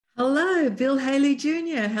Hello, Bill Haley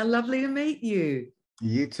Jr. How lovely to meet you.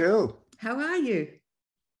 You too. How are you?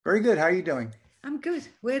 Very good. How are you doing? I'm good.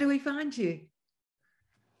 Where do we find you?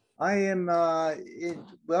 I am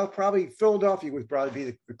probably Philadelphia would probably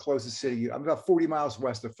be the closest city. I'm about 40 miles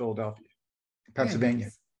west of Philadelphia, Very Pennsylvania.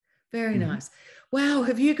 nice. Very hmm nice. Wow,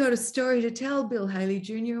 have you got a story to tell, Bill Haley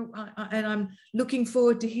Jr.? And I'm looking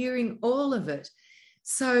forward to hearing all of it.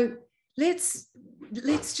 So let's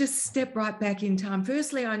let's just step right back in time.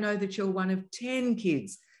 Firstly, I know that you're one of 10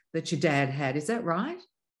 kids that your dad had. Is that right?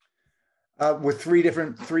 with three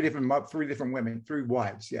different women, three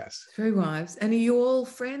wives. Yes. Three wives. And are you all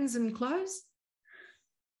friends and close?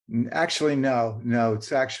 Actually, no, no.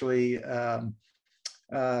 It's actually a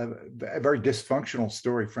very dysfunctional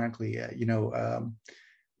story, frankly.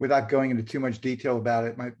 Without going into too much detail about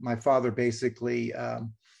it, my father basically.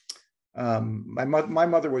 My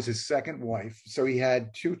mother was his second wife, so he had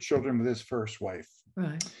two children with his first wife,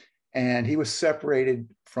 Right. and he was separated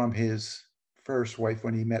from his first wife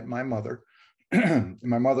when he met my mother.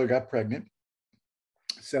 My mother got pregnant,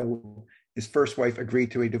 so his first wife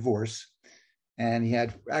agreed to a divorce, and he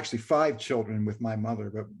had actually five children with my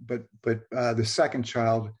mother. But the second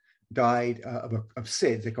child died of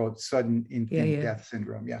SIDS. They call it sudden Yeah, infant yeah, death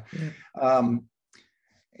syndrome. Yeah, yeah. um,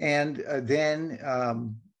 and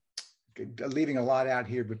then. Leaving a lot out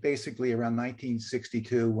here, but basically around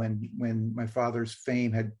 1962, when my father's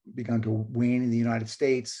fame had begun to wane in the United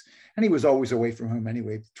States, and he was always away from home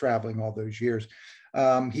anyway, traveling all those years,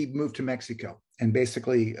 he moved to Mexico and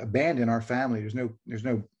basically abandoned our family. There's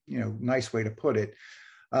no nice way to put it,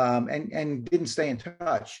 and didn't stay in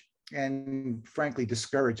touch, and frankly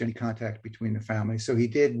discouraged any contact between the families. So he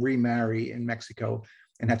did remarry in Mexico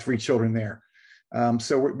and had three children there.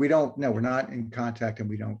 So we don't, no, we're not in contact, and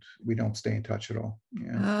we don't stay in touch at all.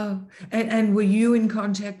 Yeah. Oh, and were you in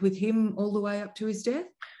contact with him all the way up to his death?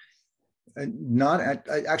 Not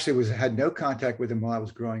I actually had no contact with him while I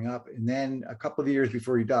was growing up, and then a couple of years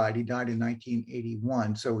before he died in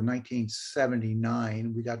 1981. So in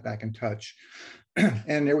 1979, we got back in touch,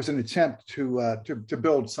 and there was an attempt to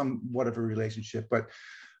build somewhat of a relationship. But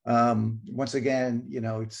once again,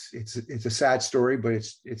 it's a sad story, but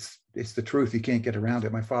it's the truth. You can't get around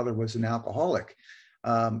it. My father was an alcoholic,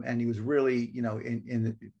 and he was really,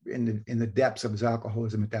 in the depths of his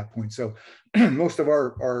alcoholism at that point. So most of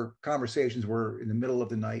our conversations were in the middle of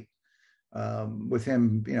the night, with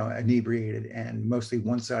him, inebriated, and mostly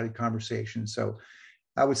one-sided conversations. So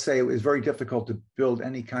I would say it was very difficult to build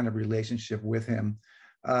any kind of relationship with him.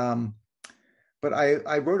 But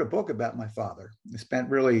I wrote a book about my father. I spent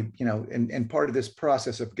really, and part of this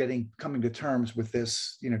process of coming to terms with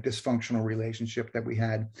this, dysfunctional relationship that we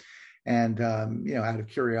had. And, out of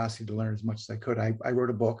curiosity to learn as much as I could, I wrote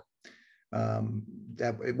a book,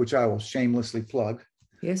 which I will shamelessly plug.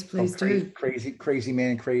 Yes, It's called please do. Crazy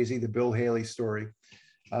Man Crazy, the Bill Haley story,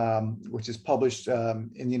 which is published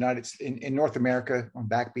in North America on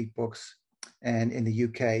Backbeat Books, and in the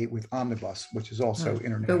UK with Omnibus, which is also Right. But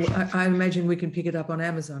international. I imagine we can pick it up on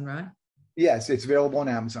Amazon, right? Yes, it's available on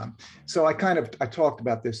Amazon. So I talked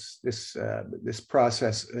about this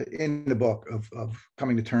process in the book of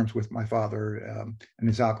coming to terms with my father, and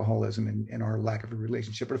his alcoholism, and our lack of a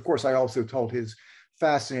relationship. But of course, I also told his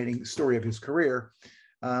fascinating story of his career.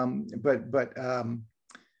 I'm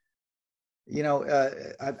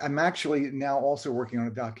actually now also working on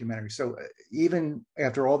a documentary. So even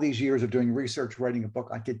after all these years of doing research, writing a book,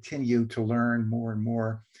 I continue to learn more and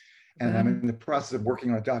more. And I'm Wow. in the process of working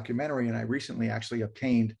on a documentary. And I recently actually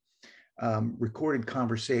obtained recorded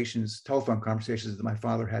telephone conversations that my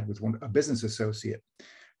father had with a business associate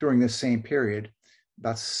during this same period,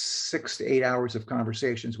 about 6 to 8 hours of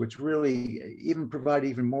conversations, which really even provide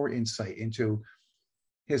even more insight into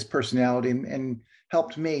his personality, and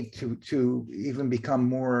helped me to even become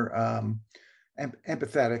more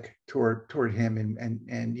empathetic toward him,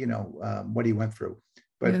 and what he went through.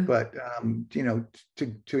 Yeah, But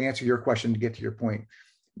to answer your question, to get to your point,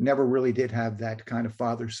 never really did have that kind of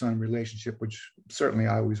father-son relationship, which certainly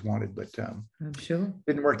I always wanted, but I'm sure.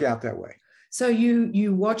 didn't work out that way. So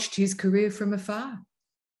you watched his career from afar.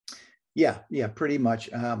 Yeah, pretty much.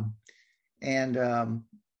 And How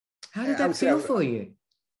did I that would say feel for you?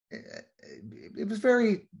 it was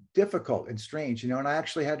very difficult and strange, and I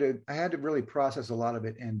actually had to really process a lot of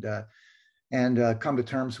it, and come to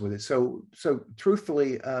terms with it. So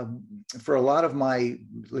truthfully, for a lot of my,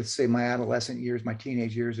 let's say, my adolescent years, my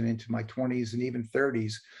teenage years, and into my 20s and even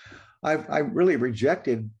 30s, I really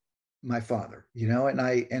rejected my father,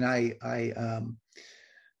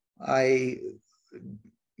 I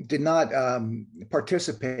did not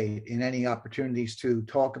participate in any opportunities to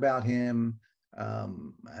talk about him,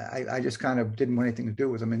 I just kind of didn't want anything to do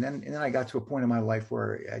with him. And then I got to a point in my life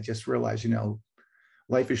where I just realized,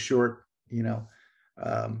 life is short,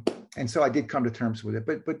 and so I did come to terms with it.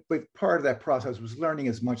 But part of that process was learning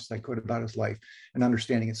as much as I could about his life and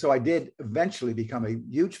understanding it. So I did eventually become a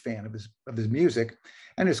huge fan of his music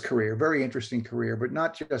and his career. Very interesting career, but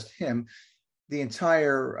not just him. The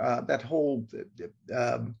entire that whole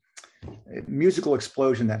musical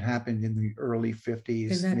explosion that happened in the early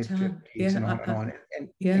 50s, mid 50s, and on and on,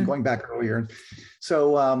 and going back earlier.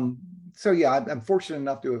 So yeah, I'm fortunate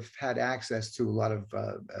enough to have had access to a lot of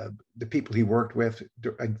the people he worked with,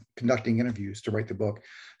 conducting interviews to write the book.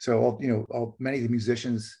 So many of the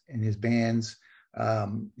musicians in his bands,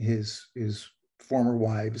 his former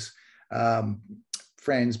wives,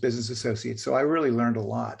 friends, business associates. So I really learned a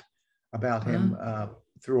lot about him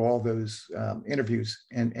through all those interviews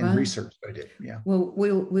and research I did. Yeah. Well,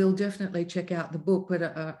 we'll definitely check out the book, but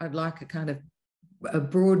I'd like a kind of a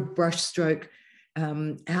broad brushstroke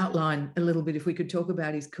outline a little bit, if we could talk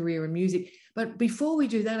about his career in music. But before we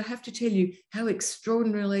do that, I have to tell you how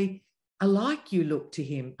extraordinarily alike you look to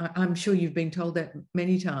him. I'm sure you've been told that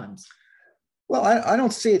many times. Well, I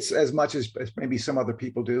don't see it as much as maybe some other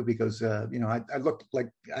people do, because I look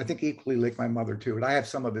like, I think, equally like my mother too, and I have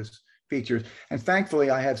some of his features, and thankfully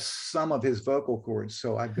I have some of his vocal cords,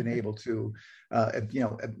 so I've been able to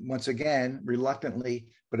once again, reluctantly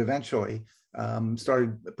but eventually,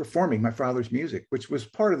 started performing my father's music, which was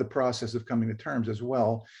part of the process of coming to terms as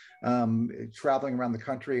well. Traveling around the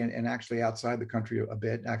country and actually outside the country a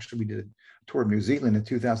bit. Actually, we did a tour of New Zealand in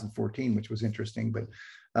 2014, which was interesting, but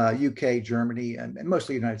UK, Germany, and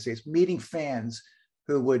mostly the United States, meeting fans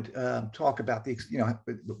who would talk about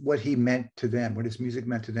what he meant to them, what his music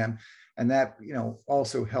meant to them. And that,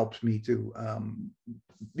 also helped me to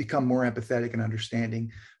become more empathetic and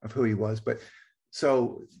understanding of who he was. But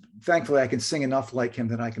so thankfully I can sing enough like him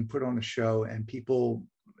that I can put on a show and people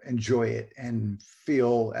enjoy it and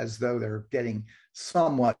feel as though they're getting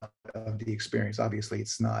somewhat of the experience. Obviously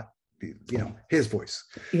it's not, his voice.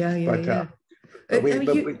 Yeah.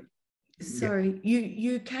 Sorry,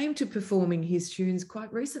 you came to performing his tunes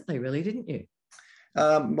quite recently, really, didn't you?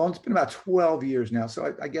 Well, it's been about 12 years now.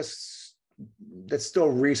 So I guess that's still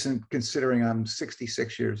recent considering I'm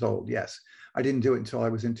 66 years old. Yes. I didn't do it until I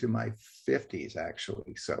was into my 50s,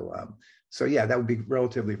 actually. So yeah, that would be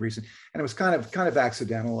relatively recent. And it was kind of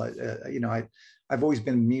accidental. I've always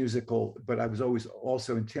been musical, but I was always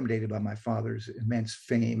also intimidated by my father's immense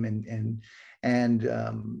fame and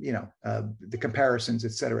the comparisons,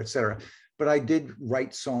 et cetera, et cetera. But I did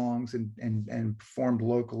write songs and performed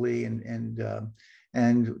locally, and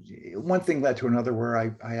one thing led to another, where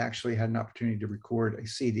I actually had an opportunity to record a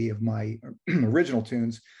CD of my original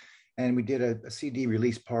tunes. And we did a CD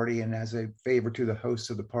release party, and as a favor to the hosts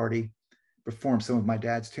of the party, performed some of my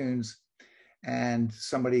dad's tunes. And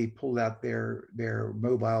somebody pulled out their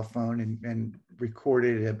mobile phone and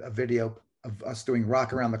recorded a video of us doing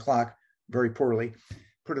Rock Around the Clock very poorly,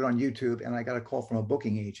 put it on YouTube. And I got a call from a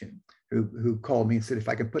booking agent who called me and said, if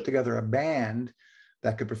I could put together a band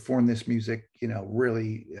that could perform this music,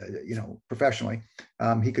 really, professionally,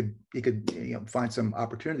 he could find some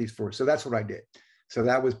opportunities for it. So that's what I did. So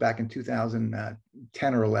that was back in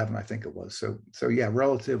 2010 or 11, I think it was. So yeah,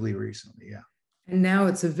 relatively recently, yeah. And now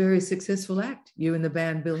it's a very successful act, you and the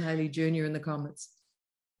band Bill Haley Jr. and the Comets.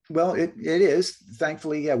 Well, it is.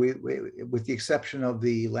 Thankfully, yeah, we with the exception of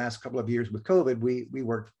the last couple of years with COVID, we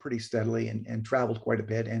worked pretty steadily and traveled quite a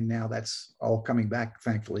bit. And now that's all coming back,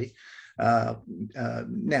 thankfully. Now,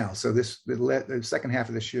 so the second half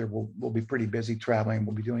of this year, we'll be pretty busy traveling.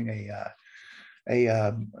 We'll be doing a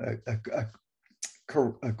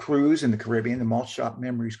cruise in the Caribbean, the Malt Shop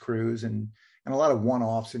Memories cruise, and a lot of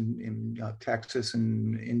one-offs in Texas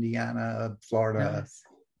and Indiana, Florida, nice.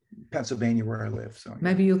 Pennsylvania, where I live. So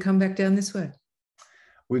maybe you'll come back down this way.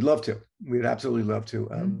 We'd love to. We'd absolutely love to.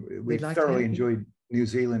 We like thoroughly enjoyed New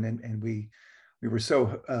Zealand, and we were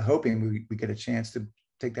so hoping we get a chance to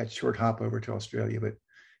take that short hop over to Australia, but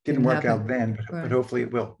didn't work out then, but hopefully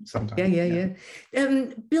it will sometime. Yeah.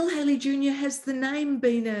 Bill Haley Jr., has the name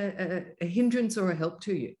been a hindrance or a help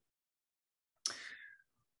to you?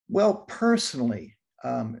 Well, personally,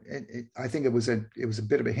 I think it was a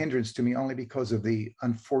bit of a hindrance to me, only because of the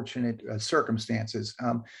unfortunate circumstances.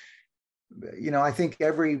 I think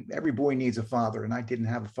every boy needs a father, and I didn't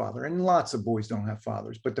have a father, and lots of boys don't have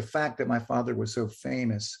fathers. But the fact that my father was so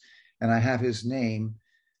famous, and I have his name,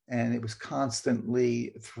 and it was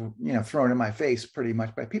constantly, thrown in my face pretty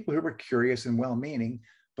much by people who were curious and well-meaning,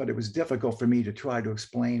 but it was difficult for me to try to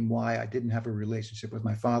explain why I didn't have a relationship with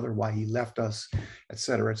my father, why he left us, et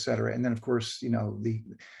cetera, et cetera. And then, of course,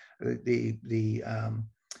 the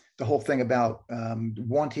whole thing about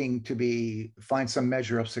wanting to find some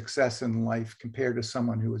measure of success in life compared to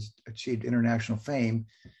someone who has achieved international fame.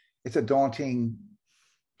 It's a daunting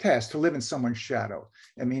task to live in someone's shadow.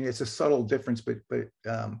 I mean, it's a subtle difference, but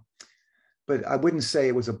I wouldn't say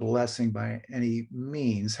it was a blessing by any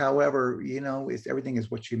means. However, you know, everything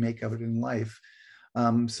is what you make of it in life.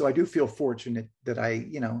 So I do feel fortunate that I,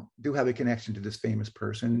 you know, do have a connection to this famous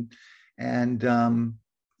person. And,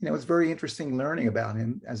 you know, it's very interesting learning about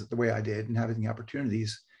him as the way I did and having the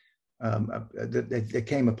opportunities that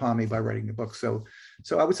came upon me by writing the book. So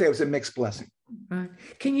I would say it was a mixed blessing. Right.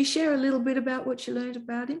 Can you share a little bit about what you learned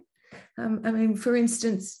about him? I mean, for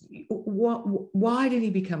instance, why did he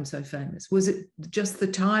become so famous? Was it just the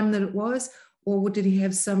time that it was, or did he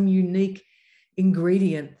have some unique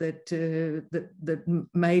ingredient that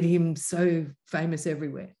made him so famous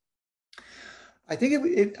everywhere? I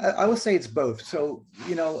think I would say it's both. So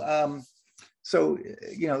you know,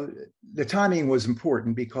 the timing was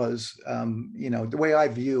important because you know, the way I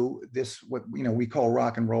view this, what you know we call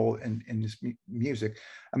rock and roll in this music,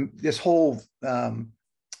 this whole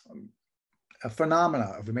a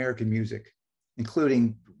phenomena of American music,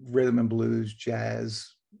 including rhythm and blues, jazz,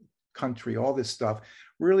 country, all this stuff,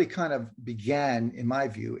 really kind of began, in my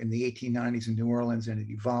view, in the 1890s in New Orleans, and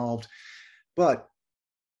it evolved. But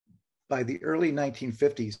by the early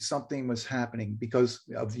 1950s, something was happening because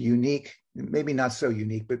of the unique, maybe not so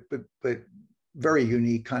unique, but very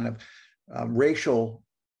unique kind of racial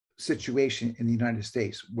situation in the United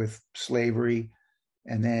States with slavery,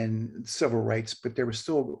 and then civil rights, but there was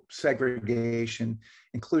still segregation,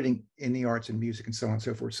 including in the arts and music and so on and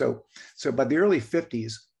so forth. So by the early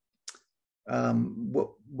 50s,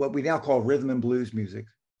 what we now call rhythm and blues music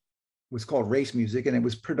was called race music, and it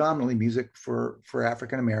was predominantly music for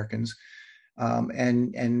African Americans,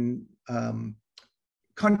 and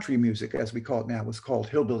country music, as we call it now, was called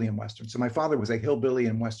hillbilly and Western. So my father was a hillbilly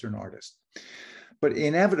and Western artist, but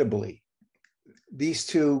inevitably, these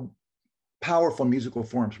two powerful musical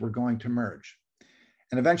forms were going to merge.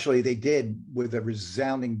 And eventually they did, with a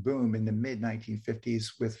resounding boom in the mid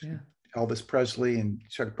 1950s with Elvis Presley and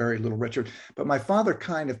Chuck Berry, Little Richard. But my father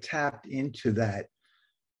kind of tapped into that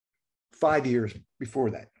 5 years before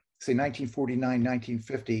that, say 1949,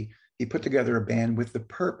 1950, he put together a band with the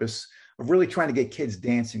purpose of really trying to get kids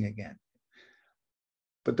dancing again.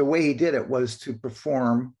 But the way he did it was to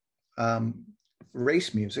perform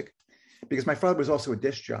race music, because my father was also a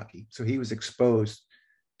disc jockey. So he was exposed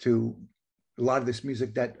to a lot of this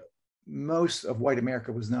music that most of white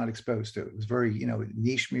America was not exposed to. It was very, you know,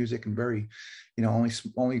 niche music and very, you know,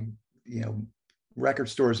 only, you know, record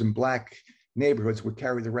stores in black neighborhoods would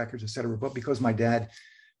carry the records, et cetera. But because my dad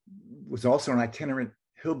was also an itinerant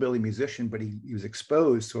hillbilly musician, but he was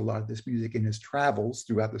exposed to a lot of this music in his travels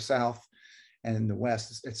throughout the South and in the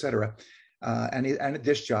West, et cetera. And a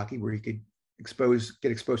disc jockey where he could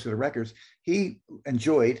get exposed to the records. He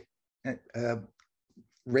enjoyed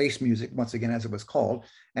race music, once again, as it was called,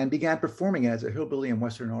 and began performing it as a hillbilly and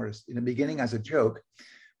Western artist in the beginning as a joke,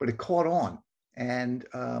 but it caught on, and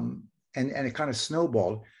it kind of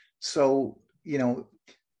snowballed. So, you know,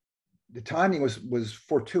 the timing was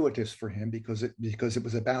fortuitous for him because it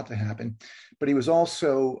was about to happen, but he was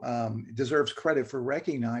also deserves credit for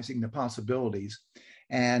recognizing the possibilities,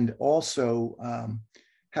 and also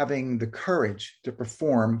having the courage to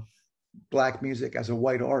perform Black music as a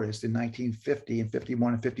white artist in 1950 and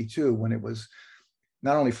 51 and 52, when it was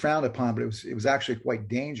not only frowned upon, but it was actually quite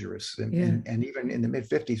dangerous. And even in the mid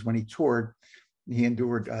 50s, when he toured, he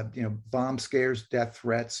endured you know, bomb scares, death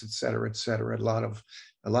threats, et cetera, a lot of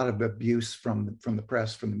abuse from the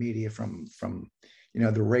press, from the media, from you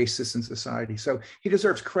know, the racists in society. So he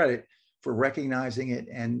deserves credit for recognizing it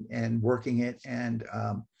and working it and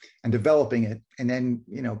developing it, and then,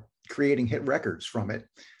 you know, creating hit records from it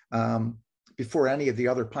before any of the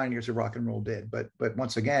other pioneers of rock and roll did. But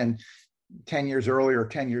once again, 10 years earlier,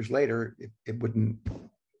 10 years later, it wouldn't. It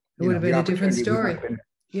would have been a different story.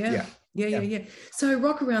 Yeah. So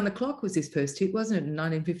 "Rock Around the Clock" was his first hit, wasn't it, in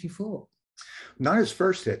 1954? Not his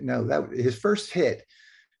first hit. No, his first hit.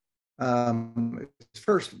 Regional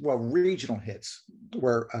hits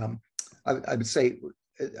were, I would say,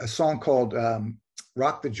 a song called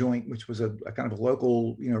 "Rock the Joint," which was a kind of a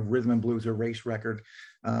local, you know, rhythm and blues or race record,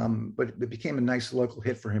 but it became a nice local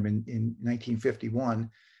hit for him in 1951.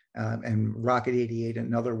 And Rocket 88,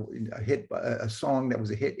 another hit, a song that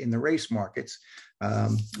was a hit in the race markets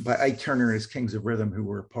by Ike Turner and his Kings of Rhythm, who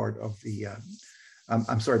were part of the,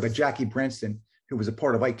 by Jackie Brenston, who was a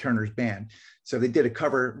part of Ike Turner's band. So they did a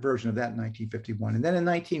cover version of that in 1951. And then in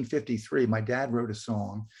 1953, my dad wrote a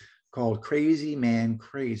song called Crazy Man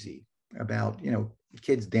Crazy, about,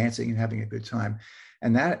 kids dancing and having a good time.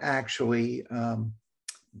 And that actually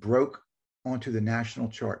broke onto the national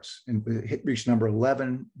charts and reached number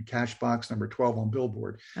 11 in Cashbox, number 12 on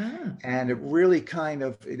Billboard. Ah. And it really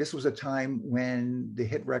this was a time when the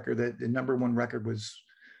hit record, the number one record was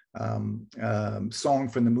Song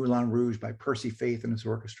from the Moulin Rouge by Percy Faith and his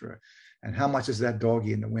orchestra. And How Much Is That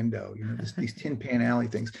Doggy in the Window? These Tin Pan Alley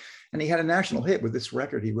things. And he had a national hit with this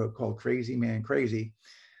record he wrote called Crazy Man Crazy.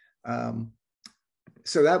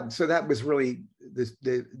 So that was really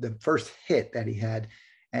the first hit that he had.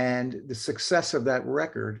 And the success of that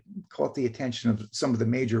record caught the attention of some of the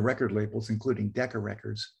major record labels, including Decca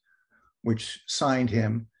Records, which signed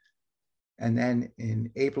him. And then in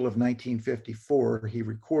April of 1954, he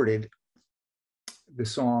recorded the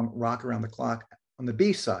song Rock Around the Clock on the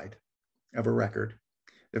B-side of a record.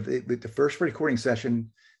 The first recording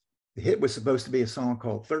session, the hit was supposed to be a song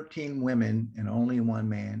called 13 Women and Only One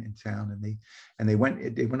Man in Town. And they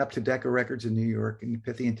went up to Decca Records in New York in the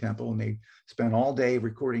Pythian Temple, and they spent all day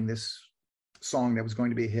recording this song that was going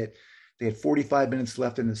to be a hit. They had 45 minutes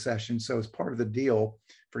left in the session. So as part of the deal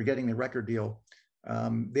for getting the record deal,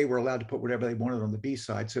 they were allowed to put whatever they wanted on the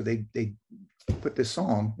B-side. So they put this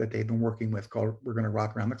song that they've been working with called We're Gonna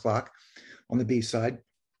Rock Around the Clock on the B-side.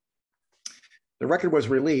 The record was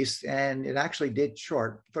released and it actually did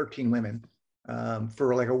chart 13 Women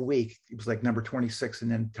for like a week. It was like number 26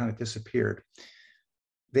 and then kind of disappeared.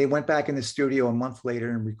 They went back in the studio a month later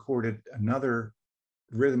and recorded another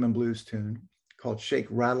rhythm and blues tune called Shake,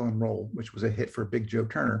 Rattle, and Roll, which was a hit for Big Joe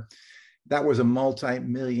Turner. That was a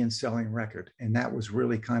multi-million selling record. And that was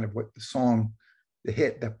really kind of what the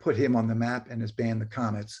hit that put him on the map and his band, the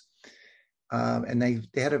Comets. And they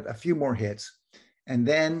had a few more hits. And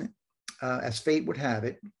then, as fate would have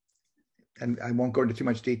it, and I won't go into too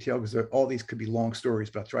much detail because all these could be long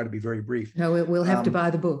stories, but I'll try to be very brief. No, we'll have to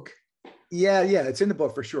buy the book. Yeah, it's in the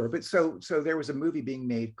book for sure. But so there was a movie being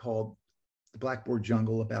made called The Blackboard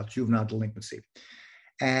Jungle about juvenile delinquency.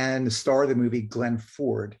 And the star of the movie, Glenn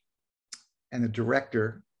Ford, and the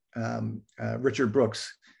director, Richard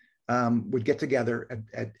Brooks, would get together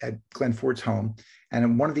at Glenn Ford's home. And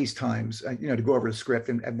in one of these times, to go over the script,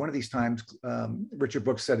 and at one of these times, Richard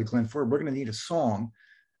Brooks said to Glenn Ford, we're going to need a song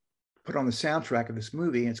put on the soundtrack of this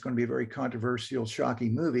movie. And it's going to be a very controversial,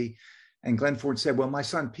 shocking movie. And Glenn Ford said, well, my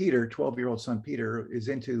son, Peter, 12-year-old son, Peter, is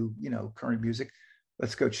into, current music.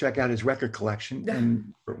 Let's go check out his record collection.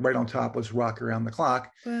 And right on top was Rock Around the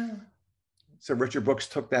Clock. Wow. So Richard Brooks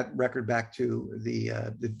took that record back to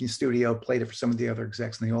the studio, played it for some of the other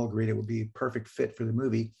execs, and they all agreed it would be a perfect fit for the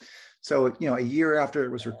movie. So, a year after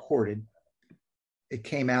it was recorded, it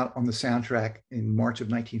came out on the soundtrack in March of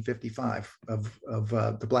 1955 of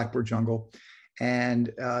The Blackbird Jungle.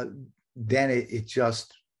 And then it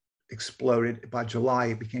just exploded. By July,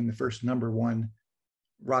 it became the first number one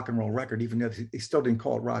rock and roll record, even though they still didn't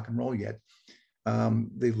call it rock and roll yet.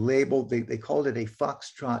 The label, they called it a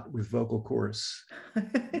foxtrot with vocal chorus.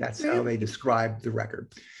 That's how they described the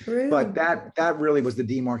record. Really? But that really was the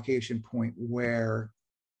demarcation point where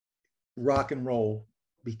rock and roll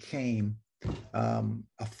became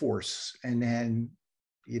a force. And then,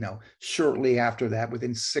 shortly after that,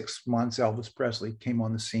 within 6 months, Elvis Presley came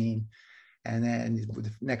on the scene. And then with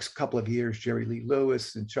the next couple of years, Jerry Lee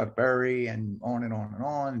Lewis and Chuck Berry and on and on and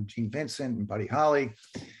on, and Gene Vincent and Buddy Holly.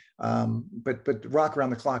 But Rock Around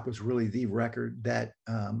the Clock was really the record that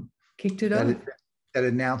kicked it off. That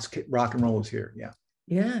announced rock and roll was here. Yeah.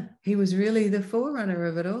 Yeah. He was really the forerunner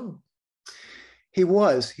of it all. He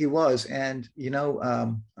was. And,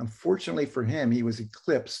 unfortunately for him, he was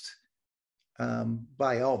eclipsed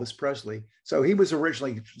by Elvis Presley. So he was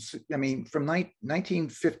originally, from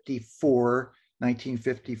 1954,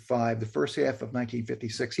 1955, the first half of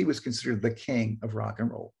 1956, he was considered the king of rock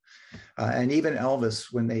and roll. And even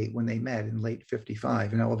Elvis, when they met in late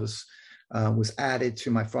 55, and Elvis was added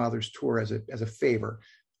to my father's tour as a favor.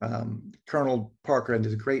 Colonel Parker, and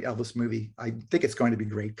there's a great Elvis movie. I think it's going to be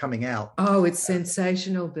great coming out. Oh, it's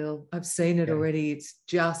sensational, Bill. I've seen it already. It's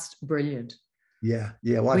just brilliant. Yeah.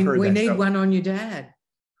 Well, I've heard we that. need one on your dad.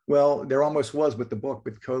 Well, there almost was with the book,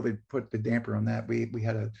 but COVID put the damper on that. We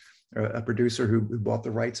had a producer who bought the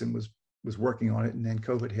rights and was working on it, and then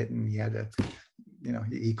COVID hit, and he had to,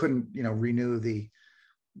 he couldn't, renew the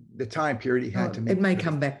time period he had to make. It may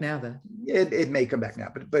come back now, though. It may come back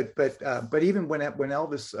now, but even when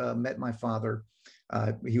Elvis met my father,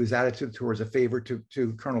 he was added to the tour as a favor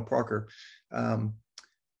to Colonel Parker.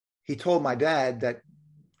 He told my dad that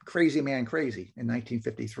 "Crazy Man Crazy" in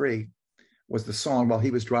 1953 was the song while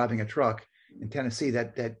he was driving a truck in Tennessee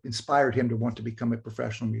that inspired him to want to become a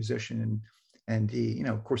professional musician. And and he,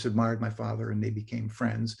 of course, admired my father, and they became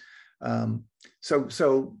friends.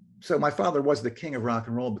 So my father was the king of rock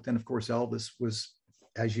and roll, but then of course Elvis was,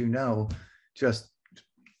 as you know, just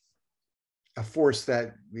a force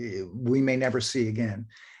that we may never see again.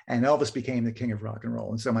 And Elvis became the king of rock and roll.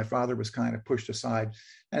 And so my father was kind of pushed aside.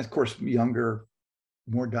 And of course, younger,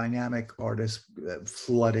 more dynamic artists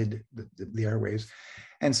flooded the airwaves.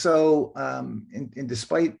 And so, and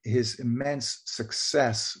despite his immense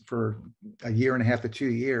success for a year and a half to 2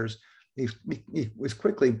 years, he was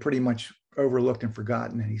quickly pretty much overlooked and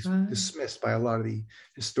forgotten, and he's dismissed by a lot of the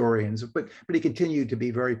historians. But he continued to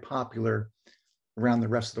be very popular around the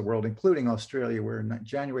rest of the world, including Australia, where in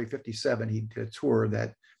January '57 he did a tour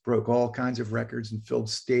that broke all kinds of records and filled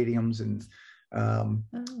stadiums, and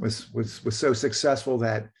was so successful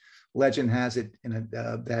that legend has it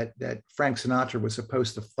that Frank Sinatra was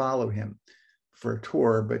supposed to follow him for a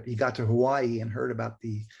tour, but he got to Hawaii and heard about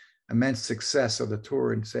the immense success of the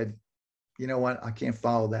tour and said, "You know what? I can't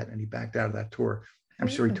follow that," and he backed out of that tour. I'm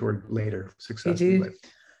sure he toured later successfully.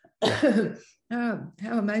 Yeah. Oh,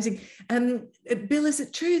 how amazing. Bill, is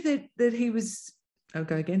it true that he was, I'll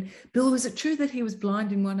go again. Bill, was it true that he was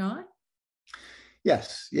blind in one eye?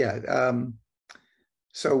 Yes, yeah.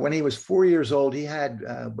 So when he was 4 years old, he had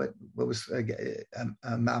what was a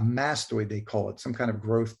mastoid, they call it, some kind of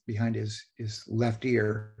growth behind his left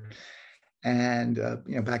ear. And,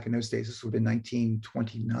 back in those days, this would have been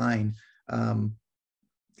 1929,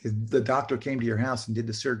 the doctor came to your house and did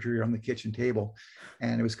the surgery on the kitchen table,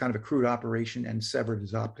 and it was kind of a crude operation and severed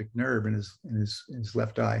his optic nerve in his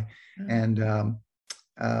left eye. And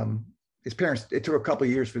his parents, it took a couple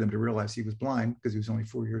of years for them to realize he was blind because he was only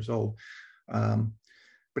 4 years old.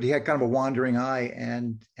 But he had kind of a wandering eye,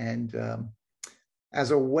 and as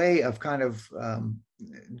a way of kind of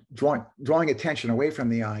drawing attention away from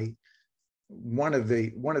the eye, one of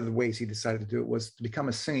the ways he decided to do it was to become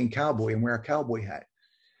a singing cowboy and wear a cowboy hat.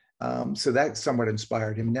 So that somewhat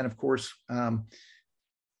inspired him. And then, of course,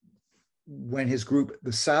 when his group,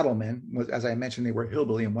 the Saddlemen, was, as I mentioned, they were a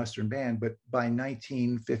hillbilly and Western band, but by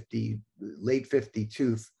 1950, late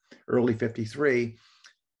 52, early 53,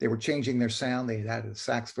 they were changing their sound. They had added a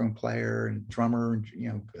saxophone player and drummer and,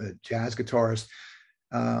 jazz guitarist.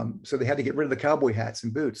 So they had to get rid of the cowboy hats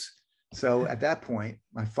and boots. So at that point,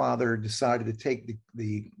 my father decided to take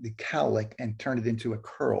the cowlick and turn it into a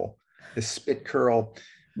curl, the spit curl,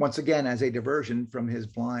 once again, as a diversion from his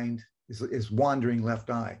wandering left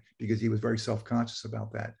eye, because he was very self-conscious about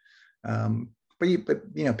that.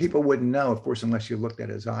 But people wouldn't know, of course, unless you looked at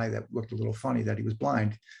his eye that looked a little funny, that he was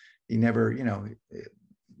blind. He never,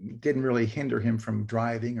 didn't really hinder him from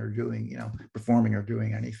driving or doing, performing or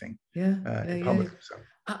doing anything in public. So,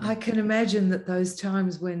 I can imagine that those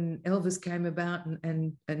times when Elvis came about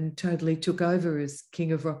and totally took over as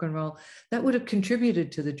king of rock and roll, that would have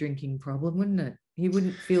contributed to the drinking problem, wouldn't it? He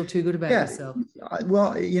wouldn't feel too good about himself.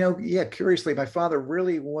 Well, curiously, my father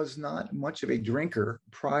really was not much of a drinker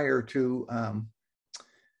prior to,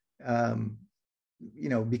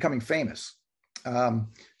 becoming famous.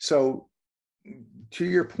 So to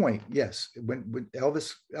your point, yes, when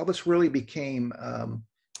Elvis really became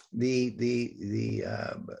the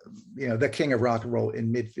king of rock and roll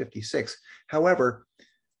in mid '56. However,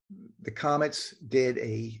 the Comets did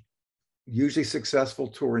a hugely successful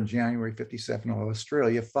tour in January '57 in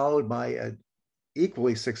Australia, followed by an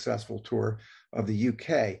equally successful tour of the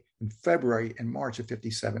UK in February and March of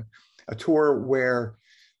 '57, a tour where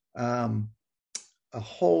a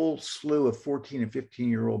whole slew of 14 and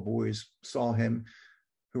 15-year-old boys saw him,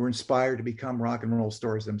 who were inspired to become rock and roll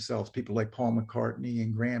stars themselves. People like Paul McCartney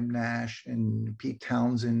and Graham Nash and Pete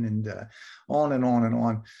Townsend and on and on and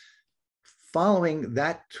on. Following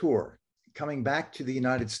that tour, coming back to the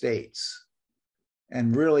United States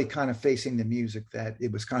and really kind of facing the music that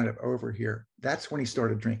it was kind of over here, that's when he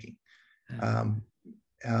started drinking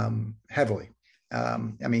heavily.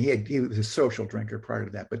 He was a social drinker prior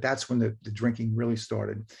to that, but that's when the drinking really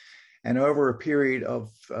started. And over a period of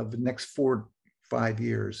the next 4 or 5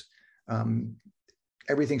 years,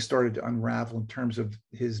 everything started to unravel in terms of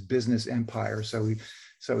his business empire. So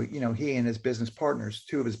he and his business partners,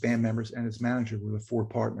 2 of his band members and his manager, were the 4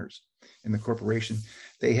 partners in the corporation.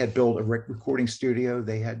 They had built a recording studio.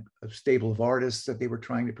 They had a stable of artists that they were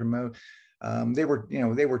trying to promote. They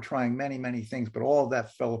were trying many things, but all of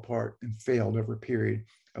that fell apart and failed over a period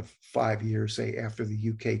of 5 years, say, after the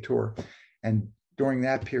UK tour. And during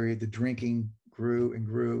that period, the drinking grew and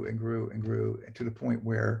grew and grew and grew to the point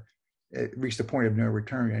where it reached a point of no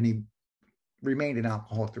return, and he remained an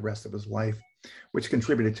alcoholic the rest of his life, which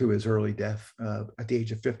contributed to his early death at the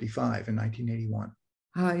age of 55 in 1981.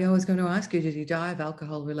 I was going to ask you, did he die of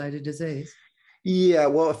alcohol-related disease? Yeah,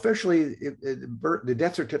 well, officially, the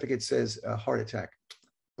death certificate says heart attack.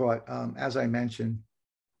 But as I mentioned,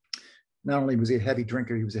 not only was he a heavy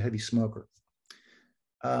drinker, he was a heavy smoker.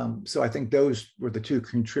 So I think those were the two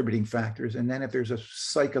contributing factors. And then if there's a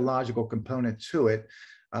psychological component to it,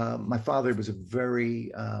 my father was a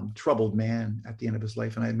very troubled man at the end of his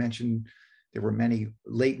life. And I mentioned there were many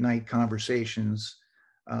late night conversations.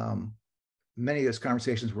 Many of those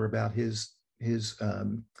conversations were about his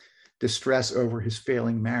distress over his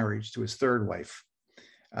failing marriage to his third wife.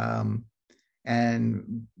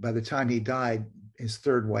 And by the time he died, his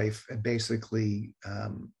third wife had basically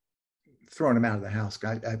thrown him out of the house.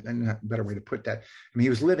 I don't have a better way to put that. I mean, he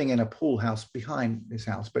was living in a pool house behind his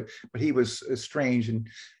house, but he was estranged.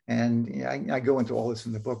 And I go into all this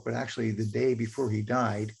in the book, but actually the day before he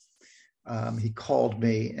died, he called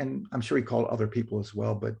me, and I'm sure he called other people as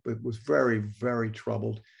well, but was very, very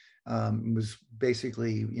troubled. Was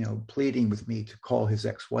basically, pleading with me to call his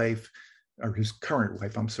ex-wife, or his current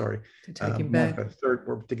wife, I'm sorry, to take him back,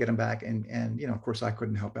 to get him back. And of course I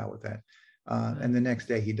couldn't help out with that. And the next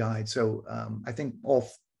day he died. So I think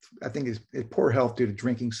his poor health due to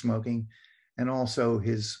drinking, smoking, and also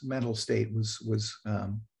his mental state was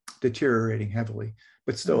deteriorating heavily,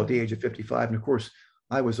 but still at the age of 55. And of course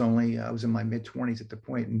I was in my mid-20s at the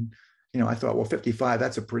point, and I thought, well, 55,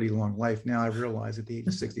 that's a pretty long life. Now I realize at the age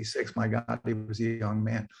of 66, my God, he was a young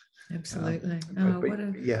man. Absolutely. What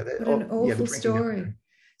an awful story.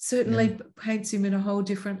 Certainly paints him in a whole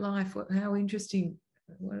different life. How interesting.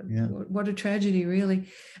 What a tragedy, really.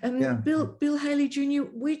 Bill Haley Jr.,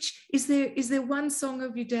 is there one song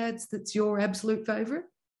of your dad's that's your absolute favorite?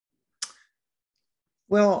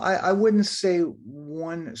 Well, I wouldn't say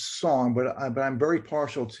one song, but I'm very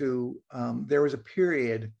partial to, there was a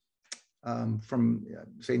period from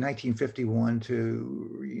say 1951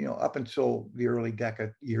 to up until the early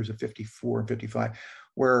decade years of 54 and 55,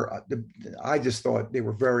 where I just thought they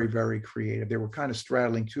were very, very creative. They were kind of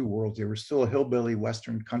straddling two worlds. They were still a hillbilly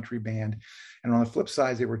Western country band, and on the flip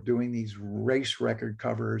side, they were doing these race record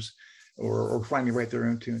covers or trying to write their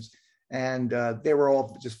own tunes. And they were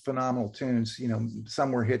all just phenomenal tunes.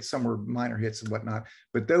 Some were hits, some were minor hits and whatnot.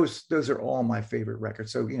 But those are all my favorite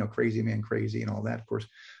records. So Crazy Man Crazy and all that, of course.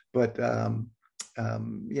 But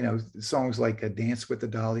songs like Dance with the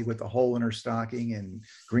Dolly with the Hole in Her Stocking and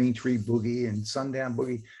Green Tree Boogie and Sundown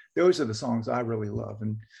Boogie, those are the songs I really love.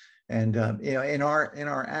 And in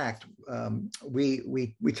our act,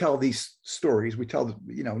 we tell these stories. We tell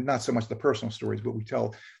not so much the personal stories, but we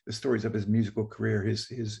tell the stories of his musical career,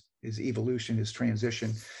 his evolution, his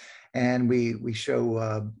transition, and we show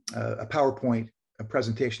a PowerPoint, a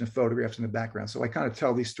presentation of photographs in the background. So I kind of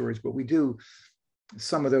tell these stories, but we do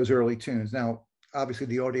some of those early tunes. Now, obviously,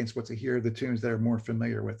 the audience wants to hear the tunes that are more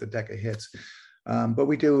familiar with the Decca hits, but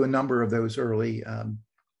we do a number of those early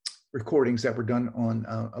recordings that were done on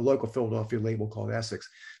a local Philadelphia label called Essex.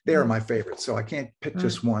 They are my favorites, so I can't pick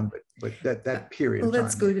just one, but that period. Well,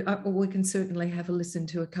 that's good. We can certainly have a listen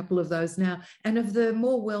to a couple of those now. And of the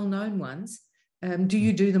more well-known ones, do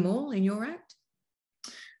you do them all in your act?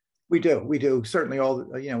 We do certainly all,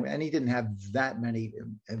 and he didn't have that many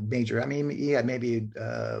major. I mean, he had maybe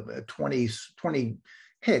 20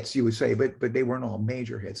 hits, you would say, but they weren't all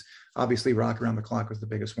major hits. Obviously, Rock Around the Clock was the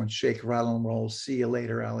biggest one. Shake, Rattle, and Roll, See You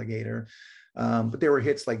Later, Alligator. But there were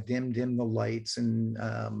hits like Dim, Dim the Lights and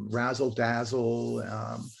Razzle Dazzle,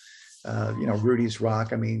 Rudy's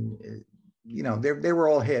Rock. I mean, they were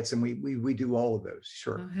all hits, and we do all of those.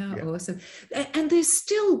 Sure. Oh, how awesome. And they're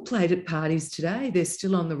still played at parties today. They're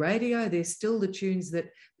still on the radio. They're still the tunes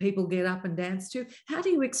that people get up and dance to. How do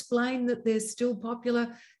you explain that they're still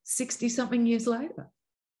popular 60-something years later?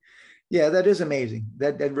 Yeah, that is amazing.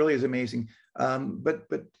 That really is amazing. But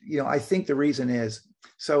I think the reason is,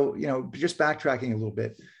 so, just backtracking a little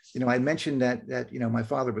bit, I mentioned that my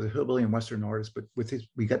father was a hillbilly and Western artist, but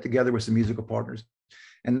we got together with some musical partners,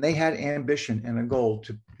 and they had ambition and a goal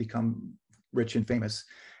to become rich and famous.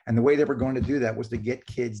 And the way they were going to do that was to get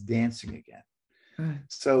kids dancing again. Right.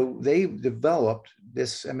 So they developed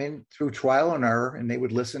this, through trial and error, and they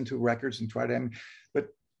would listen to records and try to, but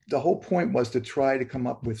the whole point was to try to come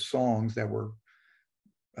up with songs that were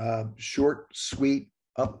short, sweet,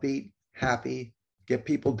 upbeat, happy, get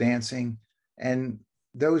people dancing. And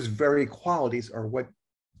those very qualities are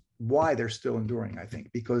why they're still enduring, I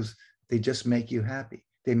think, because they just make you happy.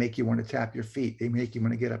 They make you want to tap your feet. They make you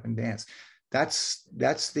want to get up and dance. That's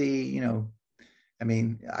the,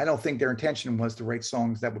 I don't think their intention was to write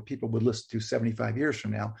songs that people would listen to 75 years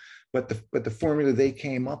from now, but the formula they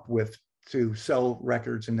came up with to sell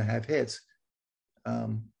records and to have hits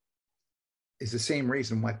is the same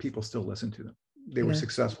reason why people still listen to them. they were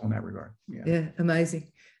successful in that regard. Yeah,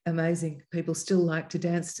 amazing. Amazing. People still like to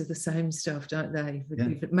dance to the same stuff, don't they?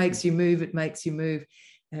 If it makes you move, it makes you move.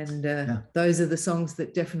 And those are the songs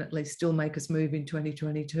that definitely still make us move in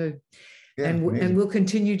 2022. And we'll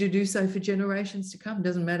continue to do so for generations to come.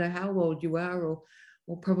 Doesn't matter how old you are or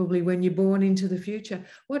probably when you're born into the future.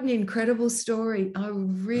 What an incredible story. I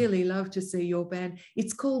really love to see your band.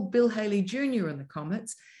 It's called Bill Haley Jr. and the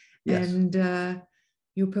Comets. Yes. And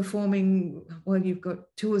you're performing, well, you've got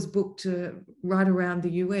tours booked right around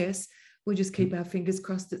the US. We'll just keep our fingers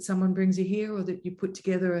crossed that someone brings you here, or that you put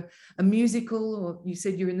together a musical, or you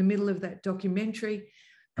said you're in the middle of that documentary,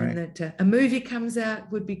 and that a movie comes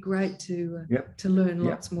out. Would be great to learn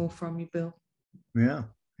lots more from you, Bill. Yeah.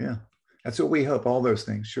 That's what we hope, all those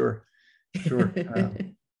things. Sure.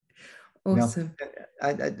 Awesome.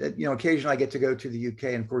 Occasionally I get to go to the UK,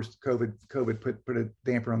 and of course COVID put a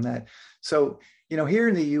damper on that. So, here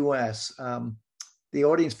in the US, the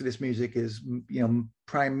audience for this music is,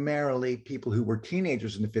 primarily people who were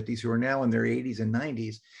teenagers in the 50s who are now in their 80s and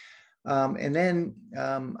 90s.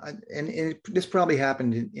 This probably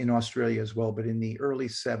happened in Australia as well, but in the early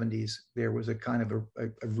 70s, there was a kind of a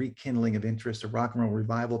rekindling of interest, a rock and roll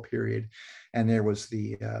revival period. And there was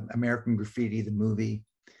the American Graffiti, the movie,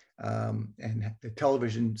 and the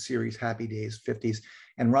television series Happy Days, 50s,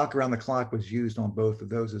 and Rock Around the Clock was used on both of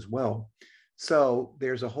those as well. So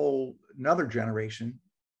there's a whole another generation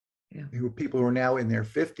who people who are now in their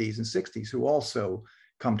 50s and 60s who also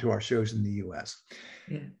come to our shows in the US.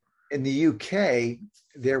 In the UK,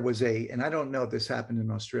 there was and I don't know if this happened in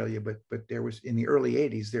Australia, but there was, in the early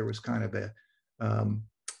 80s, there was kind of a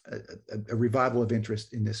revival of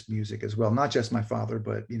interest in this music as well. Not just my father,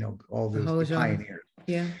 but all those pioneers.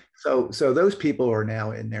 So those people are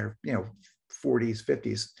now in their 40s,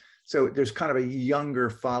 50s. So there's kind of a younger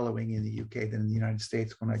following in the UK than in the United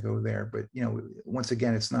States when I go there. But once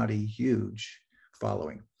again, it's not a huge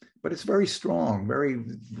following, but it's very strong, very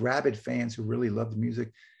rabid fans who really love the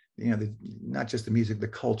music. Not just the music, the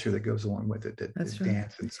culture that goes along with it, the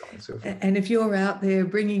dance and so on and so forth. And if you're out there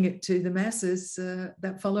bringing it to the masses,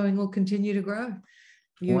 that following will continue to grow.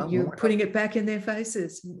 You're putting it back in their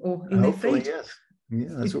faces or in their feet. Yes. Yeah,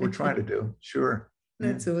 that's what we're trying to do. Sure.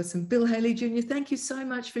 That's awesome. Bill Haley Jr., thank you so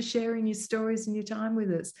much for sharing your stories and your time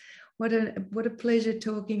with us. What a pleasure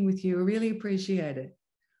talking with you. I really appreciate it.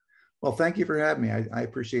 Well, thank you for having me. I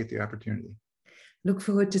appreciate the opportunity. Look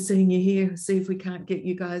forward to seeing you here. See if we can't get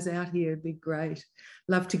you guys out here. It'd be great.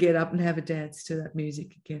 Love to get up and have a dance to that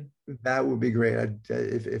music again. That would be great.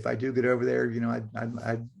 If I do get over there,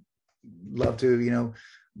 I'd love to,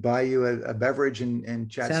 buy you a beverage and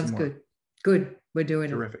chat Sounds some more. good. Good. We're doing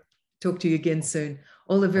Terrific. Talk to you again soon.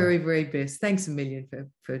 All the very, very best. Thanks a million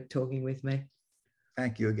for talking with me.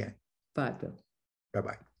 Thank you again. Bye, Bill.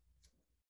 Bye-bye.